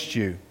amongst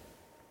you?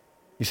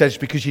 He says,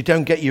 because you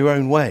don't get your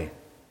own way.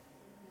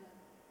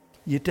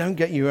 You don't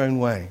get your own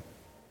way.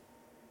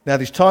 Now,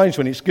 there's times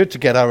when it's good to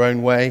get our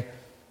own way.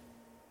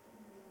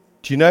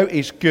 Do you know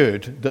it's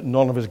good that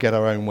none of us get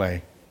our own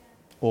way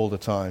all the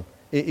time?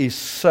 It is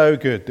so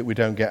good that we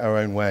don't get our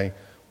own way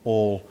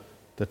all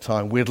the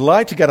time. We'd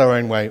like to get our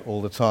own way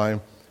all the time,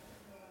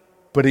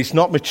 but it's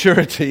not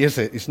maturity, is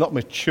it? It's not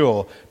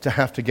mature to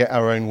have to get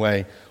our own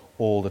way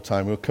all the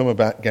time. We'll come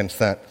about against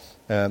that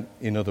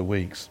in other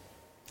weeks.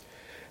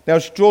 Now,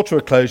 to draw to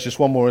a close, just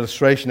one more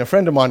illustration. A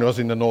friend of mine was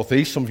in the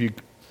Northeast. Some of you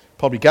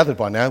probably gathered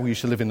by now. We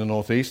used to live in the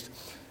Northeast.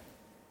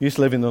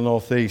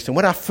 And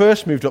when I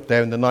first moved up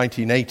there in the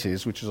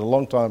 1980s, which was a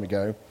long time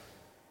ago,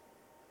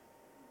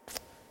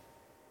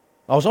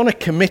 I was on a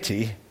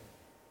committee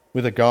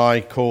with a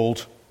guy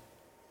called,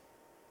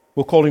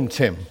 we'll call him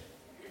Tim.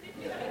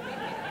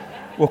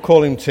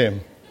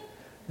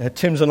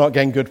 Tims are not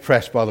getting good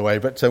press, by the way,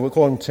 but we'll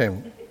call him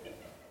Tim.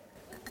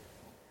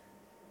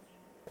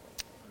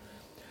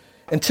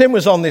 And Tim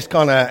was on this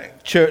kind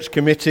of church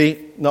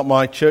committee, not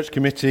my church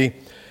committee,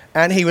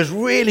 and he was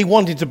really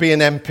wanting to be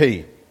an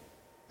MP.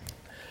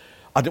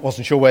 I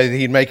wasn't sure whether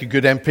he'd make a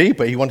good MP,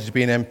 but he wanted to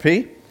be an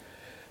MP.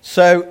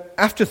 So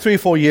after 3 or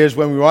 4 years,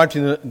 when we arrived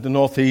in the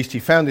Northeast, he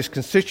found this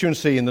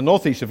constituency in the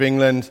northeast of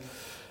England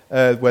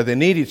where they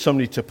needed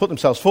somebody to put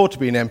themselves forward to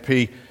be an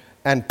MP,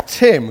 and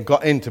Tim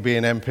got in to be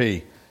an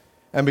MP.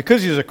 And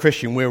because he was a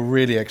Christian, we were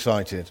really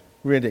excited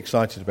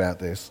about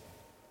this.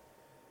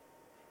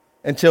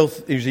 Until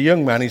he was a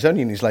young man, he's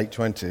only in his late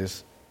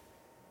 20s,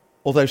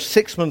 although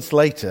 6 months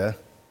later,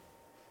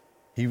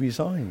 he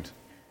resigned,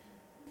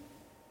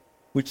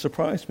 which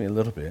surprised me a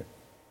little bit.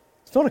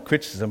 It's not a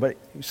criticism, but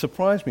it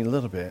surprised me a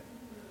little bit.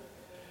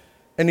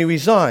 And he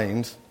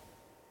resigned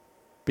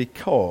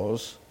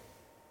because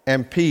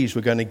MPs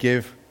were going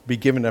to be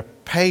given a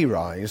pay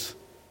rise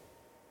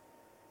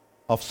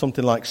of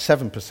something like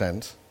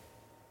 7%,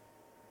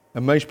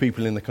 and most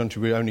people in the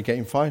country were only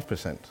getting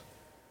 5%.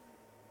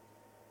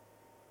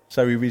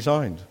 So he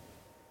resigned.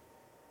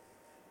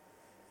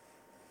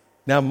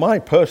 Now, my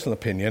personal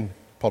opinion,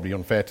 probably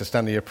unfair to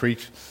stand here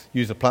preach,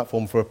 use a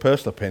platform for a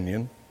personal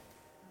opinion,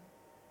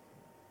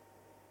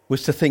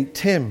 was to think,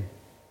 Tim,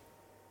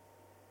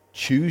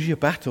 choose your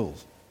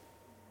battles.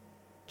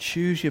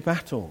 Choose your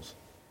battles.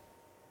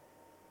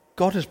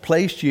 God has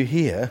placed you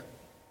here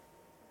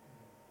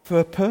for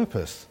a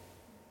purpose.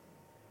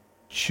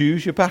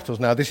 Choose your battles.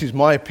 Now, this is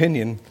my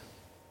opinion.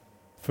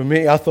 For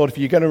me, I thought if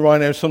you're going to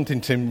resign over something,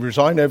 Tim,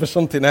 resign over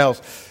something else.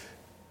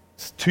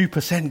 It's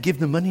 2%, give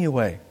the money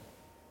away.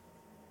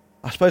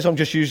 I suppose I'm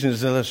just using it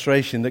as an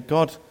illustration that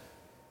God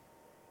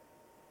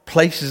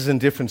places us in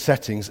different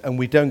settings and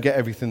we don't get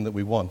everything that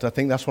we want. I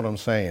think that's what I'm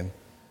saying.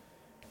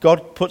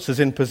 God puts us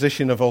in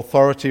position of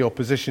authority or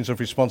positions of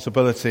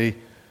responsibility.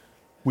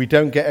 We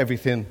don't get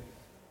everything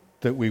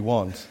that we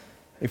want.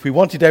 If we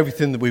wanted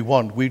everything that we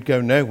want, we'd go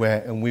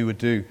nowhere and we would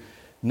do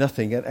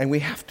nothing. And we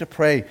have to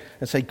pray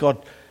and say,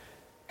 God,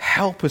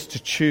 help us to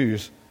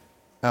choose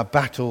our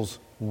battles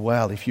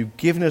well. If you've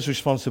given us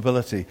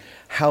responsibility,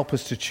 help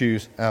us to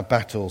choose our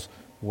battles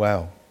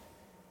well.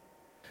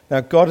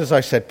 Now, God, as I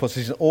said, puts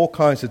us in all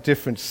kinds of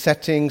different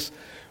settings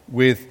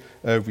with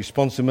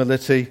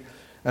responsibility.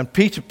 And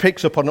Peter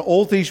picks up on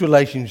all these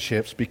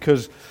relationships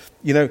because,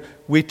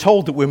 we're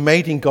told that we're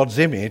made in God's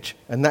image,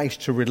 and that is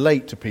to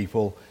relate to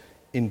people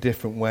in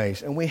different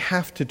ways. And we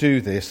have to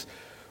do this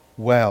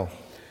well.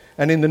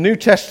 And in the New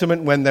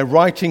Testament, when they're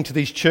writing to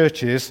these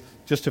churches,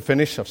 just to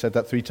finish, I've said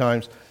that 3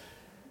 times,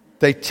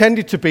 they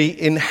tended to be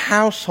in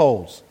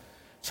households.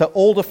 So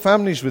all the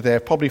families were there,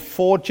 probably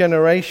 4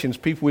 generations,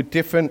 people with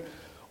different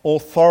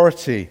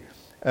authority,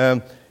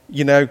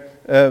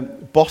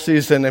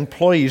 bosses and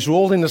employees were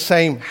all in the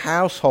same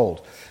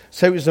household.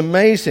 So it was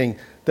amazing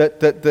that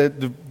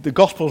the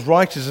Gospels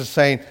writers are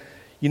saying,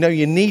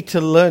 you need to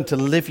learn to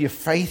live your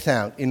faith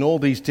out in all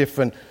these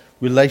different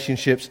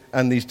relationships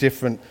and these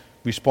different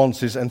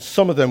responses, and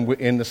some of them were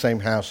in the same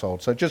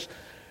household. So just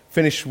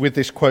finish with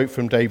this quote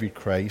from David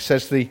Cray. He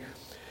says, they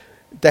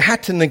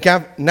had to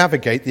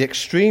navigate the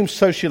extreme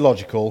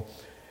sociological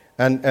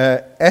and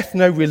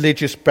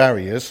ethno-religious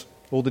barriers,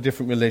 all the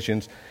different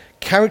religions,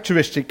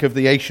 characteristic of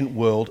the ancient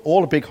world, all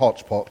the big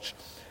hotspots.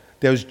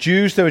 There was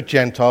Jews, there were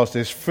Gentiles,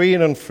 there's free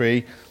and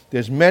unfree,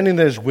 there's men and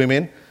there's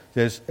women,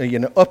 there's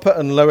upper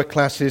and lower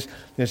classes,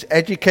 there's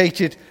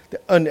educated,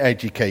 the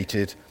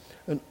uneducated,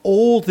 and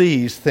all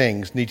these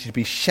things needed to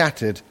be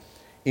shattered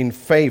in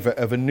favor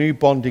of a new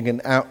bonding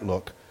and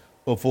outlook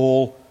of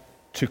all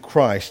to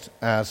Christ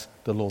as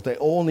the Lord. They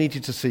all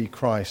needed to see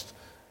Christ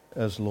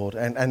us, Lord.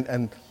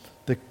 And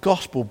the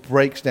gospel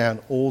breaks down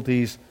all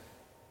these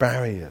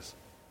barriers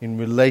in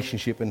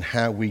relationship and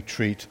how we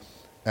treat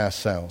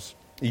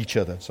each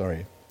other.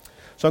 So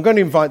I'm going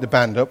to invite the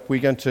band up. We're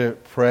going to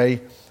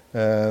pray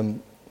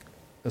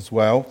as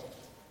well.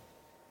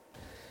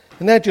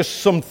 And they're just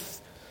some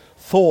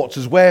thoughts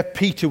as where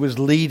Peter was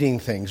leading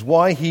things,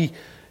 why he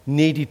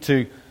needed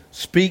to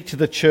speak to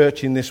the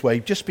church in this way.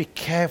 Just be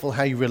careful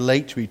how you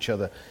relate to each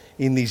other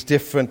in these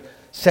different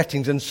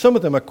settings. And some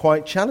of them are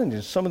quite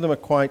challenging. Some of them are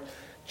quite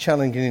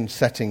challenging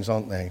settings,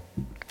 aren't they?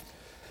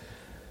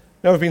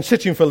 Now, we've been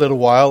sitting for a little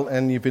while,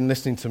 and you've been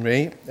listening to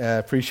me.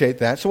 Appreciate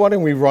that. So why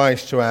don't we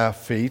rise to our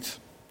feet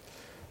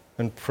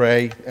and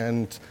pray,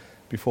 and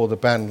before the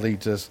band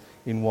leads us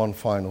in one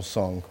final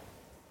song.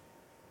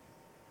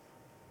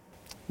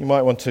 You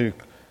might want to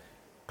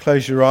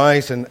close your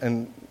eyes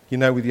and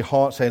with your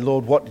heart say,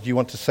 Lord, what did you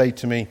want to say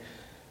to me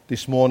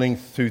this morning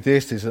through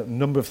this? There's a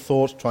number of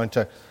thoughts trying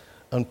to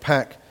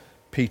unpack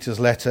Peter's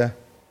letter.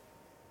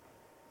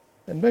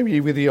 And maybe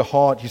with your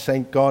heart you're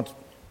saying, God,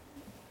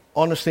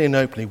 honestly and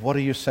openly, what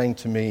are you saying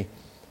to me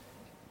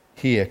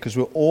here? Because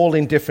we're all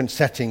in different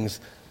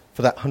settings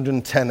for that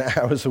 110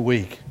 hours a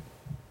week.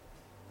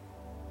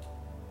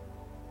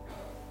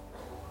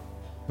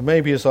 And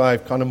maybe as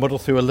I've kind of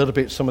muddled through a little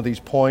bit some of these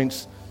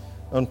points,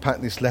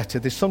 unpacked this letter,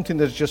 there's something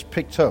that's just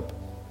picked up,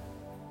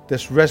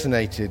 that's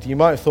resonated. You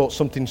might have thought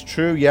something's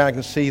true. Yeah, I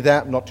can see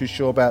that. I'm not too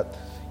sure about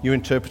your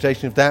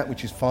interpretation of that,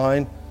 which is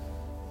fine.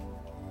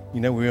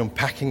 We're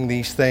unpacking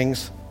these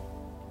things.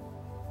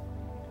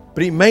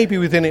 But it may be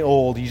within it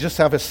all, you just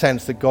have a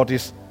sense that God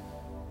is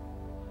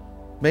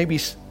maybe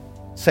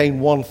saying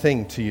one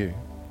thing to you.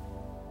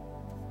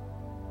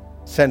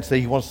 Sense that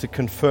he wants to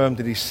confirm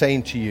that he's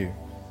saying to you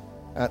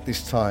at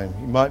this time.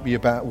 It might be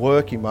about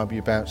work, it might be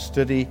about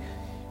study,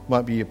 it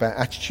might be about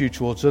attitude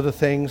towards other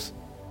things.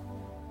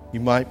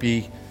 It might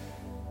be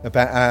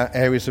about our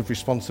areas of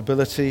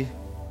responsibility.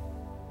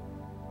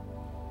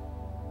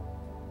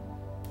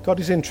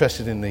 God is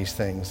interested in these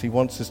things. He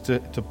wants us to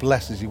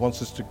bless us. He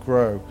wants us to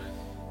grow.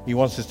 He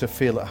wants us to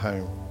feel at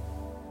home.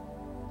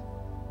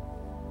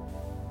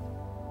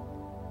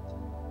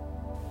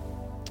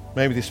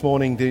 Maybe this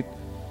morning that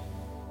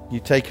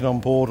you've taken on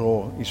board,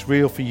 or it's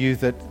real for you,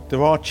 that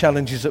there are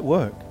challenges at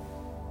work.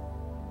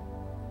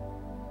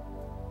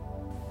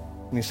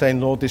 And you're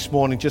saying, Lord, this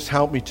morning, just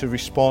help me to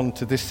respond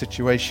to this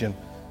situation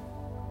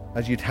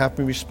as you'd have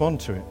me respond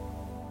to it.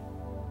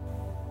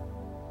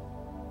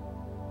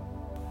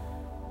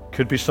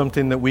 Could be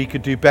something that we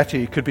could do better.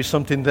 It could be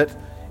something that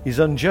is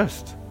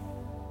unjust.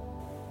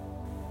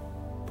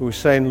 But we're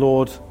saying,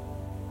 Lord,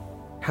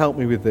 help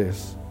me with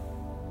this.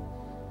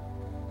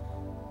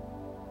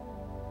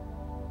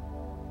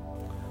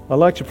 I'd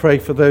like to pray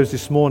for those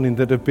this morning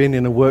that have been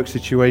in a work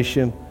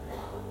situation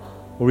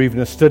or even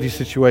a study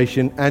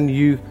situation, and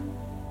you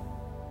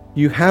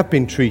have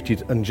been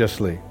treated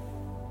unjustly.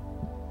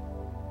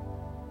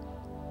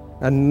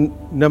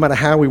 And no matter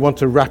how we want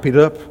to wrap it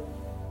up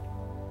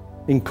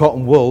in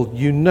cotton wool,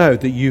 you know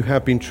that you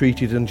have been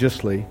treated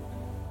unjustly,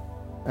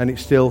 and it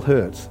still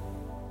hurts.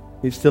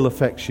 It still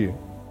affects you.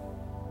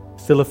 It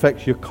still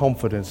affects your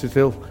confidence. It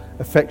still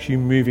affects you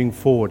moving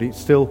forward. It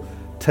still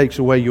takes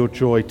away your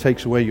joy,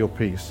 takes away your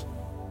peace.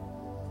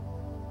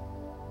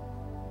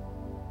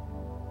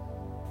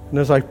 And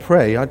as I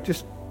pray, I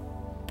just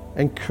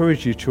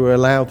encourage you to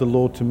allow the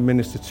Lord to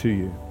minister to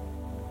you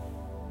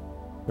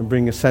and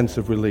bring a sense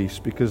of release,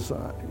 because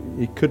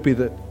it could be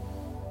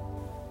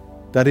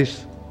that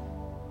is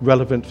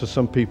relevant for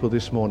some people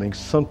this morning.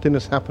 Something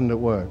has happened at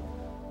work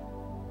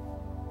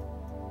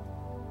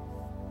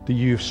that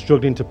you're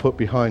struggling to put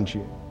behind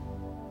you.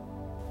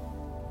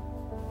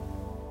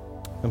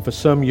 And for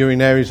some, you're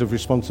in areas of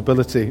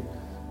responsibility,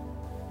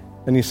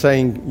 and you're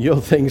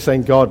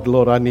saying, God,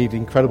 Lord, I need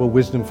incredible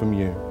wisdom from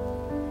you.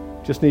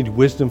 Just need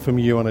wisdom from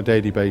you on a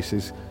daily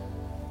basis.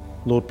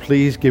 Lord,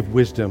 please give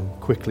wisdom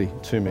quickly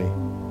to me.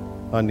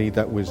 I need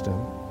that wisdom.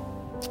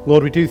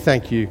 Lord, we do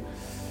thank you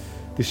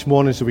this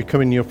morning as we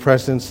come in your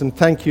presence, and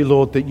thank you,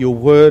 Lord, that your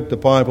word, the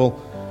Bible,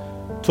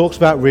 talks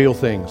about real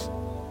things,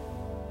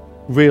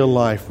 real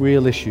life,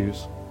 real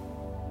issues.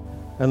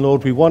 And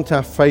Lord, we want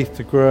our faith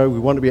to grow. We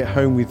want to be at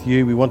home with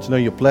you. We want to know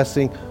your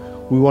blessing.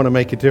 We want to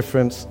make a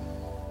difference.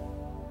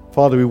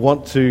 Father, we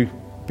want to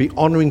be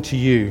honoring to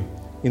you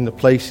in the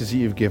places that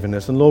you've given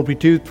us. And Lord, we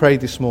do pray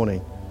this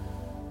morning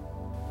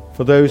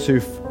for those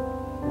who've,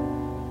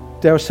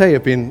 dare I say,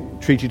 have been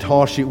treated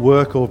harshly at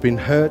work or been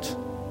hurt.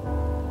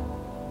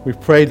 We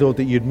pray, Lord,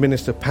 that you'd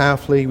minister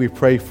powerfully. We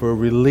pray for a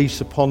release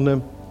upon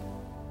them.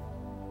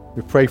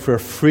 We pray for a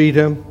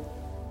freedom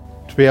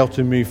to be able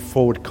to move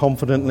forward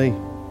confidently.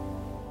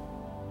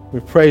 We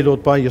pray,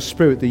 Lord, by your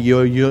Spirit that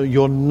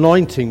your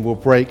anointing will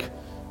break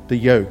the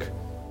yoke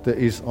that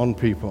is on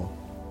people.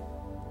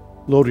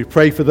 Lord, we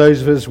pray for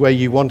those of us where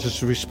you want us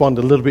to respond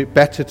a little bit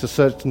better to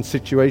certain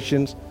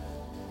situations,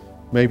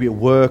 maybe at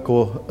work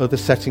or other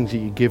settings that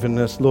you've given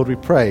us. Lord, we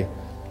pray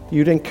that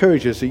you'd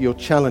encourage us, that you'll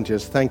challenge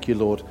us. Thank you,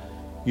 Lord.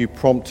 You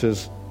prompt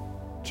us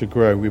to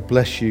grow. We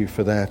bless you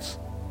for that.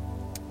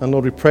 And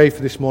Lord, we pray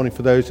for this morning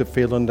for those who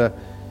feel under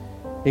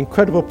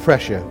incredible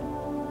pressure,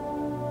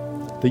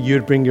 that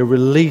you'd bring a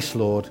release,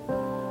 Lord,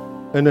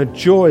 and a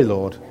joy,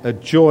 Lord,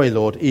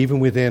 even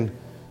within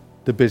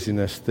the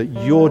busyness, that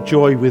your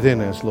joy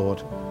within us,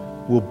 Lord,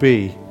 will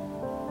be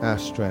our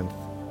strength.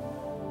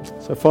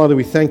 So, Father,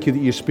 we thank you that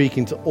you're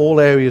speaking to all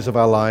areas of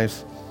our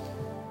lives.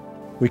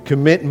 We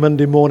commit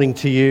Monday morning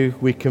to you.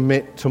 We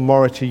commit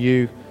tomorrow to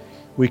you.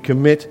 We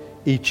commit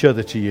each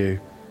other to you.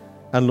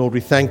 And Lord, we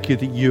thank you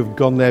that you have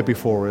gone there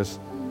before us.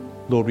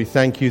 Lord, we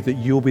thank you that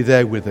you'll be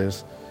there with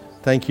us.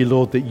 Thank you,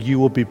 Lord, that you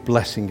will be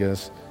blessing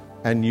us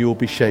and you will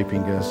be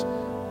shaping us.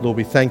 Lord,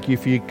 we thank you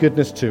for your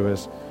goodness to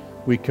us.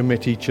 We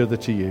commit each other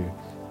to you.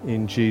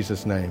 In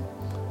Jesus' name,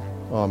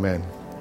 amen.